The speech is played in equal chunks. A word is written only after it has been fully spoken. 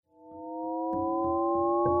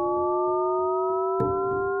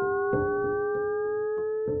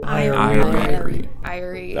Diary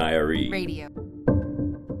Radio.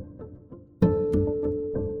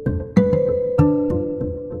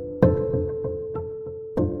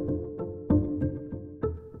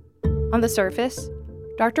 On the surface,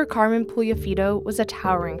 Dr. Carmen Puliafito was a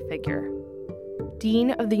towering figure.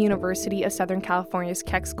 Dean of the University of Southern California's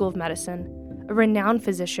Keck School of Medicine, a renowned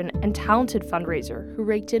physician and talented fundraiser who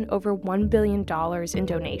raked in over $1 billion in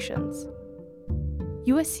donations.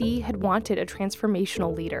 USC had wanted a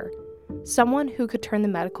transformational leader, someone who could turn the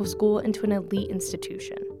medical school into an elite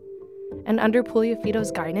institution. And under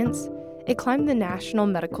Puliafito's guidance, it climbed the national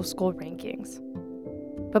medical school rankings.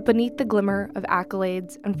 But beneath the glimmer of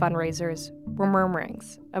accolades and fundraisers were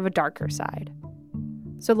murmurings of a darker side.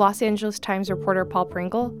 So Los Angeles Times reporter Paul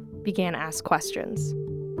Pringle began to ask questions.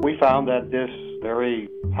 We found that this very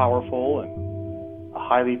powerful and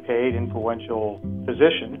highly paid, influential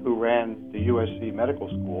physician who ran the USC Medical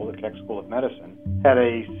School, the Keck School of Medicine, had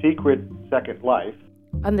a secret second life.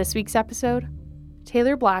 On this week's episode,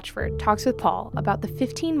 Taylor Blatchford talks with Paul about the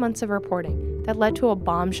 15 months of reporting that led to a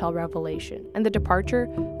bombshell revelation and the departure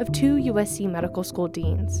of 2 USC Medical School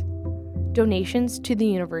deans. Donations to the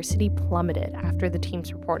university plummeted after the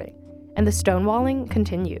team's reporting, and the stonewalling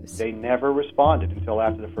continues. They never responded until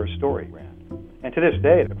after the first story ran. And to this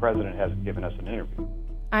day, the president hasn't given us an interview.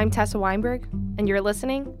 I'm Tessa Weinberg, and you're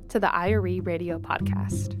listening to the IRE Radio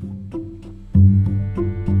Podcast.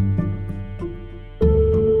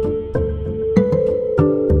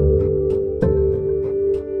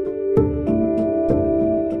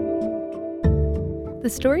 The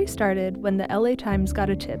story started when the LA Times got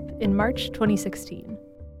a tip in March 2016.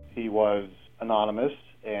 He was anonymous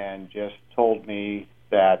and just told me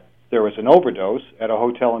that there was an overdose at a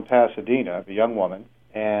hotel in Pasadena of a young woman,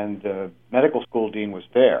 and the medical school dean was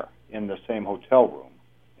there in the same hotel room,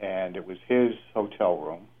 and it was his hotel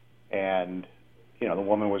room, and the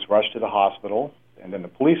woman was rushed to the hospital, and then the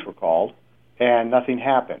police were called, and nothing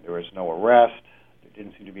happened. There was no arrest. There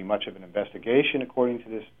didn't seem to be much of an investigation, according to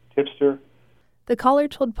this tipster. The caller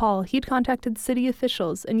told Paul he'd contacted city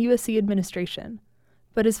officials and USC administration,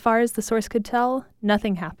 but as far as the source could tell,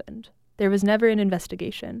 nothing happened. There was never an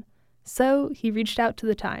investigation. So he reached out to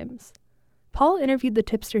the Times. Paul interviewed the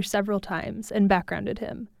tipster several times and backgrounded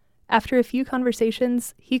him. After a few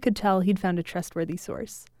conversations, he could tell he'd found a trustworthy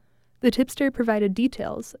source. The tipster provided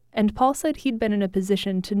details, and Paul said he'd been in a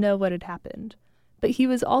position to know what had happened. But he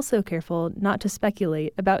was also careful not to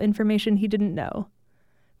speculate about information he didn't know.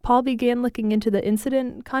 Paul began looking into the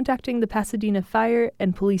incident, contacting the Pasadena Fire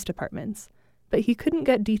and police departments, but he couldn't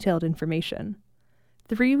get detailed information.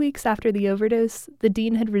 3 weeks after the overdose, the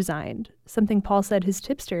dean had resigned, something Paul said his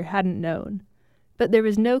tipster hadn't known. But there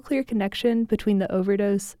was no clear connection between the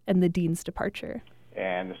overdose and the dean's departure.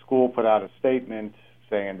 And the school put out a statement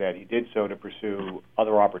saying that he did so to pursue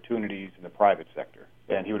other opportunities in the private sector,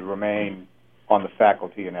 and he would remain on the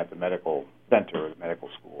faculty and at the medical center or the medical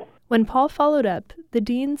school. When Paul followed up, the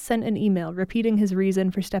dean sent an email repeating his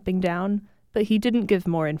reason for stepping down, but he didn't give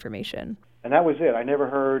more information. And that was it. I never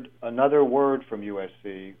heard another word from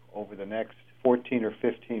USC over the next 14 or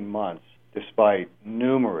 15 months, despite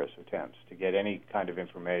numerous attempts to get any kind of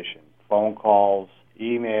information. Phone calls,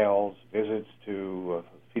 emails, visits to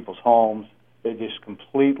people's homes. They just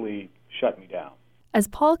completely shut me down. As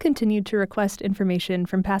Paul continued to request information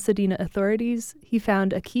from Pasadena authorities, he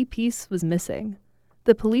found a key piece was missing.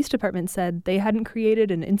 The police department said they hadn't created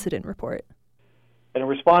an incident report. And in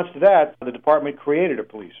response to that, the department created a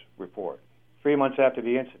police report 3 months after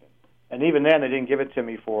the incident. And even then, they didn't give it to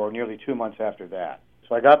me for nearly 2 months after that.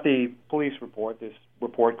 So I got the police report, this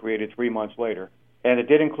report created 3 months later, and it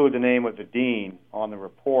did include the name of the dean on the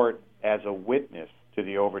report as a witness to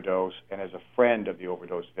the overdose and as a friend of the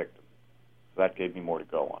overdose victim. So that gave me more to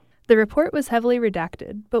go on. The report was heavily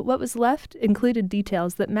redacted, but what was left included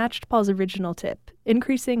details that matched Paul's original tip,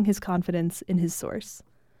 increasing his confidence in his source.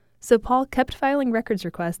 So Paul kept filing records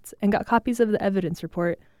requests and got copies of the evidence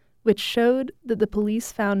report, which showed that the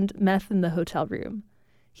police found meth in the hotel room.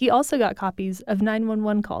 He also got copies of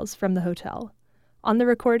 911 calls from the hotel. On the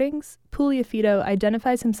recordings, Puliafito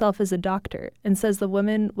identifies himself as a doctor and says the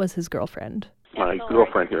woman was his girlfriend. My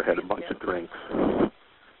girlfriend here had a bunch of drinks,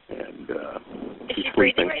 and she's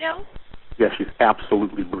breathing right now? Yeah, she's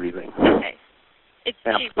absolutely breathing. Okay. Is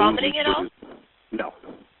she vomiting at all? No.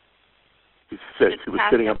 She said she was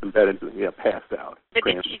sitting up in bed and passed out. But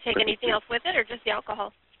did she take anything else with it, or just the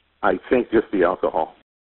alcohol? I think just the alcohol.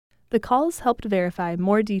 The calls helped verify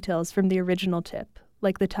more details from the original tip,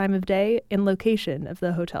 like the time of day and location of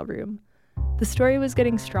the hotel room. The story was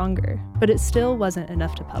getting stronger, but it still wasn't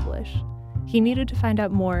enough to publish. He needed to find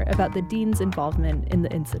out more about the dean's involvement in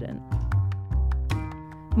the incident.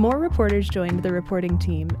 More reporters joined the reporting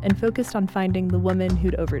team and focused on finding the woman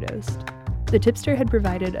who'd overdosed. The tipster had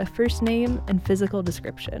provided a first name and physical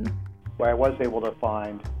description. Well, I was able to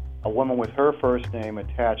find a woman with her first name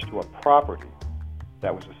attached to a property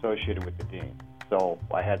that was associated with the dean. So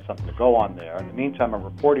I had something to go on there. In the meantime, our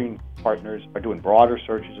reporting partners are doing broader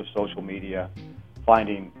searches of social media,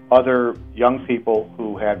 finding other young people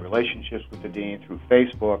who had relationships with the dean through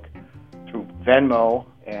Facebook, through Venmo,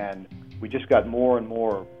 and we just got more and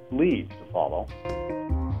more leads to follow.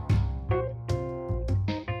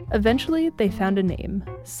 Eventually, they found a name,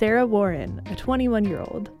 Sarah Warren, a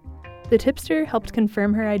 21-year-old. The tipster helped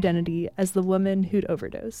confirm her identity as the woman who'd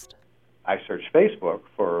overdosed. I searched Facebook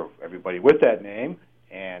for everybody with that name,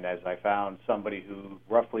 and as I found somebody who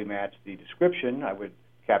roughly matched the description, I would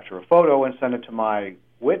capture a photo and send it to my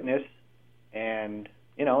witness, and,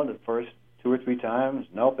 the first 2 or 3 times,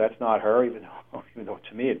 nope, that's not her, even though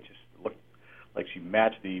to me it just looked like she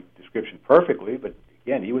matched the description perfectly, but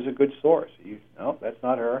again, he was a good source. Nope, that's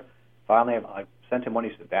not her. Finally, I sent him one,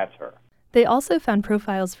 he said, that's her. They also found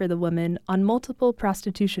profiles for the woman on multiple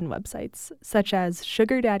prostitution websites, such as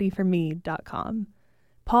sugardaddyforme.com.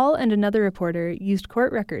 Paul and another reporter used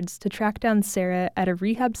court records to track down Sarah at a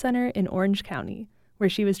rehab center in Orange County, where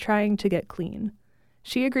she was trying to get clean.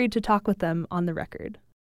 She agreed to talk with them on the record.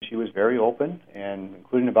 She was very open, and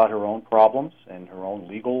including about her own problems and her own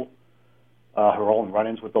her own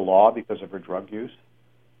run-ins with the law because of her drug use.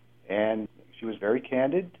 And she was very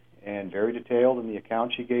candid and very detailed in the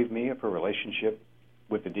account she gave me of her relationship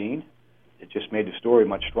with the dean. It just made the story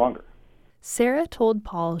much stronger. Sarah told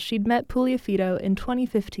Paul she'd met Puliafito in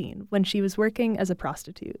 2015 when she was working as a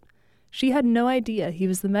prostitute. She had no idea he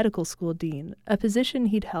was the medical school dean, a position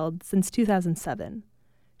he'd held since 2007.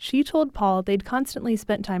 She told Paul they'd constantly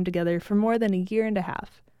spent time together for more than a year and a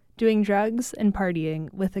half, doing drugs and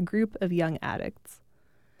partying with a group of young addicts.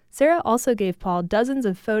 Sarah also gave Paul dozens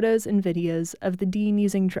of photos and videos of the dean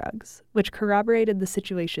using drugs, which corroborated the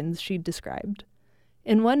situations she'd described.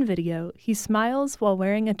 In one video, he smiles while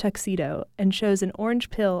wearing a tuxedo and shows an orange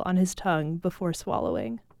pill on his tongue before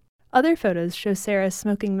swallowing. Other photos show Sarah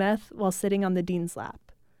smoking meth while sitting on the dean's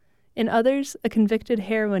lap. In others, a convicted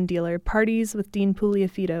heroin dealer parties with Dean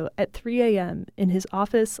Puliafito at 3 a.m. in his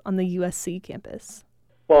office on the USC campus.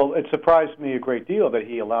 Well, it surprised me a great deal that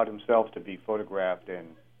he allowed himself to be photographed and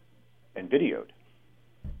videoed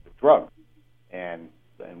with drugs, and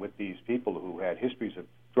with these people who had histories of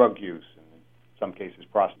drug use and in some cases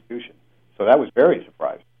prostitution. So that was very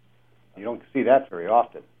surprising. You don't see that very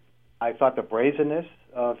often. I thought the brazenness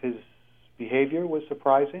of his behavior was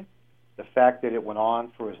surprising. The fact that it went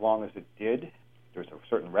on for as long as it did, there's a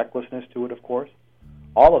certain recklessness to it, of course.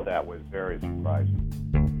 All of that was very surprising.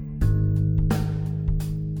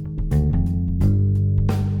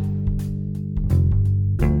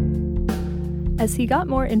 As he got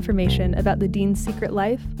more information about the dean's secret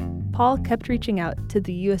life, Paul kept reaching out to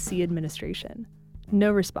the USC administration.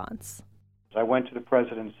 No response. I went to the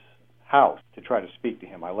president's house to try to speak to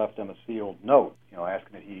him. I left him a sealed note,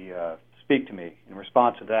 asking that he speak to me. In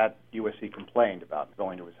response to that, USC complained about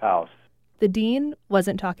going to his house. The dean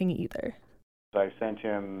wasn't talking either. I sent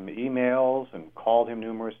him emails and called him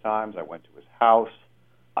numerous times. I went to his house.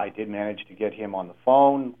 I did manage to get him on the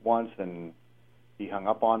phone once, and he hung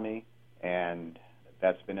up on me. And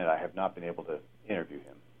that's been it. I have not been able to interview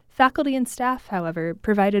him. Faculty and staff, however,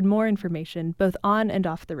 provided more information both on and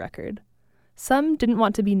off the record. Some didn't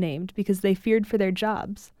want to be named because they feared for their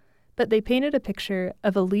jobs, but they painted a picture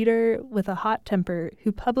of a leader with a hot temper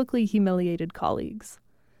who publicly humiliated colleagues.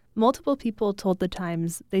 Multiple people told the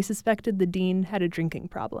Times they suspected the dean had a drinking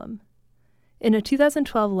problem. In a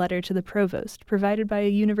 2012 letter to the provost provided by a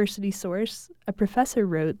university source, a professor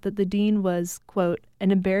wrote that the dean was, quote,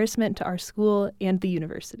 an embarrassment to our school and the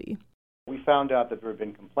university. We found out that there had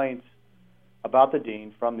been complaints about the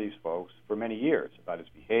dean from these folks for many years, about his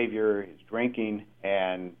behavior, his drinking,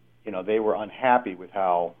 and, they were unhappy with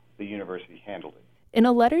how the university handled it. In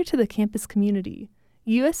a letter to the campus community,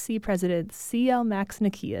 USC President C.L. Max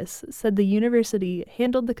Nikias said the university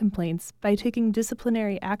handled the complaints by taking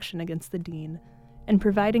disciplinary action against the dean and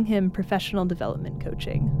providing him professional development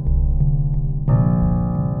coaching.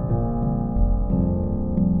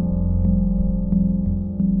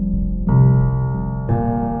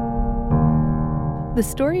 The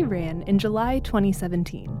story ran in July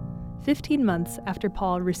 2017, 15 months after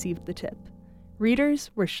Paul received the tip. Readers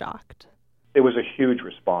were shocked. It was a huge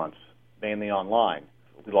response, mainly online.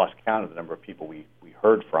 We lost count of the number of people we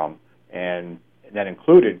heard from, and that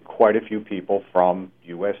included quite a few people from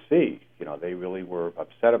USC. They really were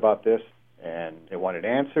upset about this, And they wanted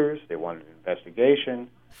answers, they wanted an investigation.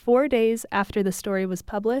 4 days after the story was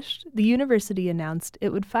published, the university announced it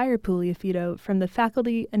would fire Puliafito from the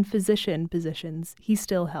faculty and physician positions he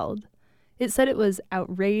still held. It said it was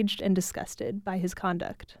outraged and disgusted by his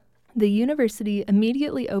conduct. The university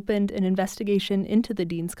immediately opened an investigation into the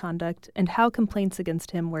dean's conduct and how complaints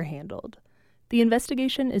against him were handled. The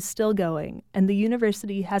investigation is still going, and the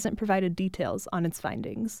university hasn't provided details on its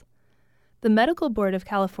findings. The Medical Board of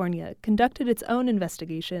California conducted its own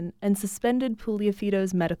investigation and suspended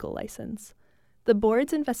Puliafito's medical license. The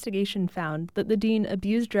board's investigation found that the dean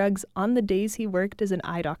abused drugs on the days he worked as an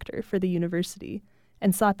eye doctor for the university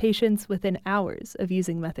and saw patients within hours of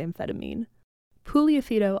using methamphetamine.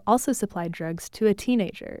 Puliafito also supplied drugs to a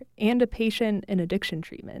teenager and a patient in addiction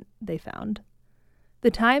treatment, they found. The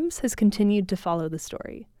Times has continued to follow the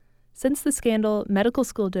story. Since the scandal, medical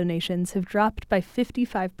school donations have dropped by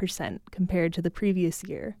 55% compared to the previous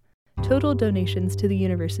year. Total donations to the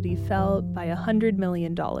university fell by $100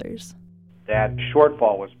 million. That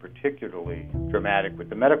shortfall was particularly dramatic with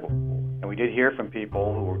the medical school. And we did hear from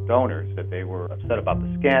people who were donors that they were upset about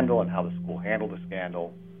the scandal and how the school handled the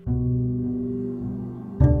scandal.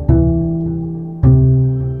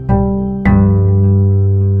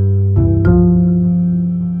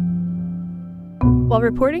 While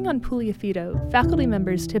reporting on Puliafito, faculty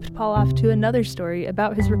members tipped Paul off to another story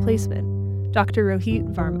about his replacement, Dr.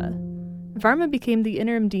 Rohit Varma. Varma became the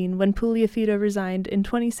interim dean when Puliafito resigned in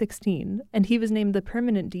 2016, and he was named the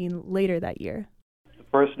permanent dean later that year. The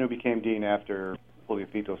person who became dean after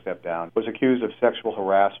Puliafito stepped down was accused of sexual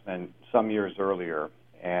harassment some years earlier,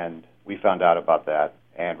 and we found out about that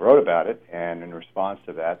and wrote about it, and in response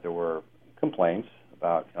to that, there were complaints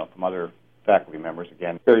about, from other faculty members.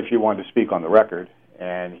 Again, very few wanted to speak on the record,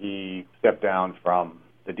 and he stepped down from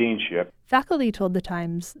the deanship. Faculty told The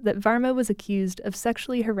Times that Varma was accused of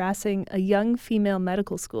sexually harassing a young female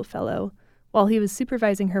medical school fellow while he was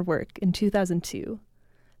supervising her work in 2002.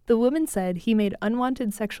 The woman said he made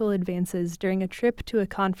unwanted sexual advances during a trip to a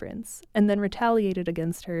conference and then retaliated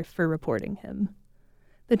against her for reporting him.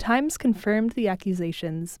 The Times confirmed the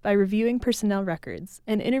accusations by reviewing personnel records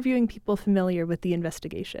and interviewing people familiar with the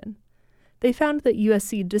investigation. They found that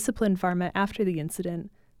USC disciplined Varma after the incident,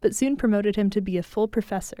 but soon promoted him to be a full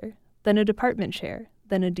professor, then a department chair,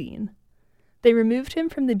 then a dean. They removed him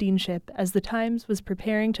from the deanship as the Times was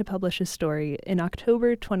preparing to publish a story in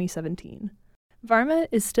October 2017. Varma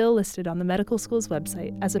is still listed on the medical school's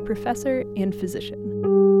website as a professor and physician.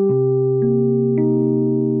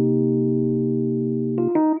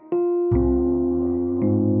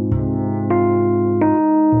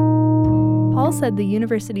 Paul said the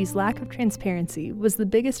university's lack of transparency was the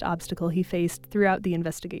biggest obstacle he faced throughout the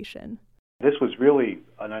investigation. This was really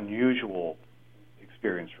an unusual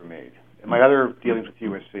experience for me. In my other dealings with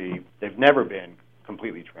USC, they've never been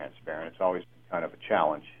completely transparent. It's always been kind of a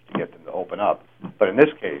challenge to get them to open up. But in this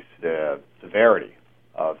case, the severity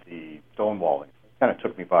of the stonewalling kind of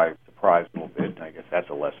took me by surprise a little bit, and I guess that's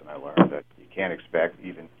a lesson I learned, that you can't expect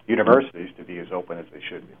even universities to be as open as they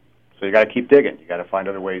should be. So you got to keep digging. You got to find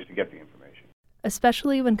other ways to get the information.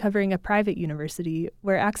 Especially when covering a private university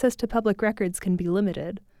where access to public records can be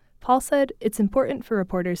limited, Paul said it's important for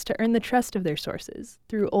reporters to earn the trust of their sources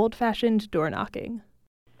through old-fashioned door-knocking.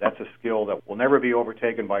 That's a skill that will never be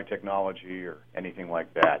overtaken by technology or anything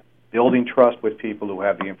like that. Building trust with people who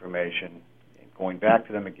have the information and going back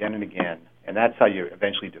to them again and again, and that's how you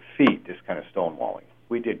eventually defeat this kind of stonewalling.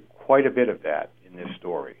 We did quite a bit of that in this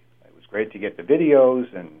story. It was great to get the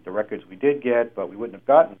videos and the records we did get, but we wouldn't have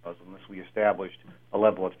gotten those unless we established a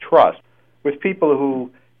level of trust with people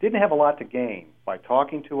who didn't have a lot to gain by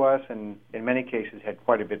talking to us and in many cases had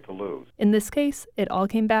quite a bit to lose. In this case, it all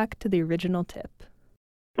came back to the original tip.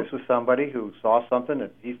 This was somebody who saw something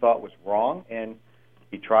that he thought was wrong, and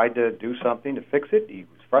he tried to do something to fix it. He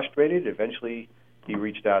was frustrated. Eventually, he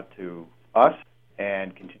reached out to us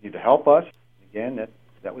and continued to help us. Again,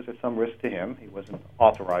 that was at some risk to him. He wasn't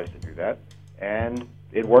authorized to do that, and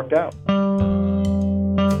it worked out.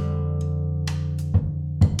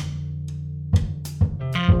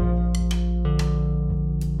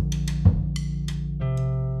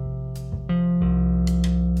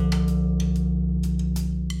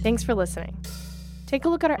 Thanks for listening. Take a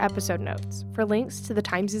look at our episode notes for links to the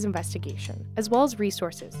Times' investigation, as well as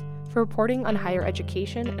resources for reporting on higher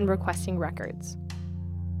education and requesting records.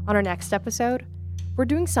 On our next episode, we're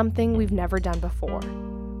doing something we've never done before.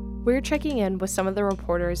 We're checking in with some of the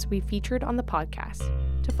reporters we featured on the podcast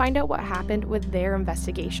to find out what happened with their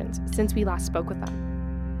investigations since we last spoke with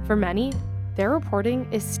them. For many, their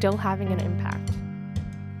reporting is still having an impact.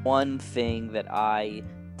 One thing that I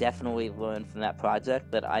definitely learned from that project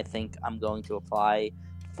that I think I'm going to apply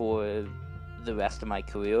for the rest of my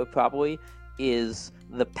career probably is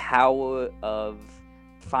the power of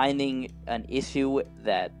finding an issue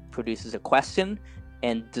that produces a question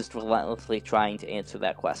and just relentlessly trying to answer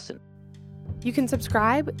that question. You can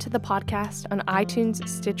subscribe to the podcast on iTunes,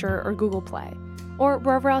 Stitcher, or Google Play, or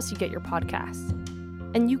wherever else you get your podcasts.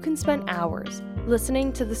 And you can spend hours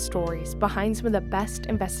listening to the stories behind some of the best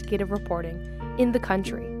investigative reporting in the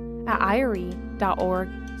country at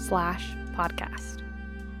ire.org/podcast.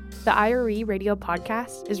 The IRE Radio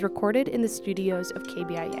Podcast is recorded in the studios of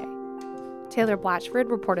KBIA. Taylor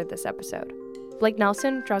Blatchford reported this episode. Blake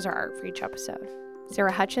Nelson draws our art for each episode.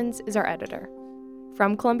 Sarah Hutchins is our editor.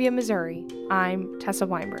 From Columbia, Missouri, I'm Tessa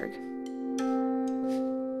Weinberg.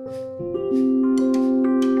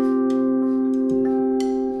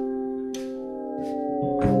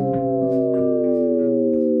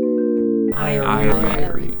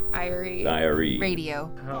 IRE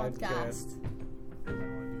Radio Podcast.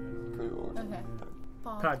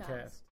 Podcast.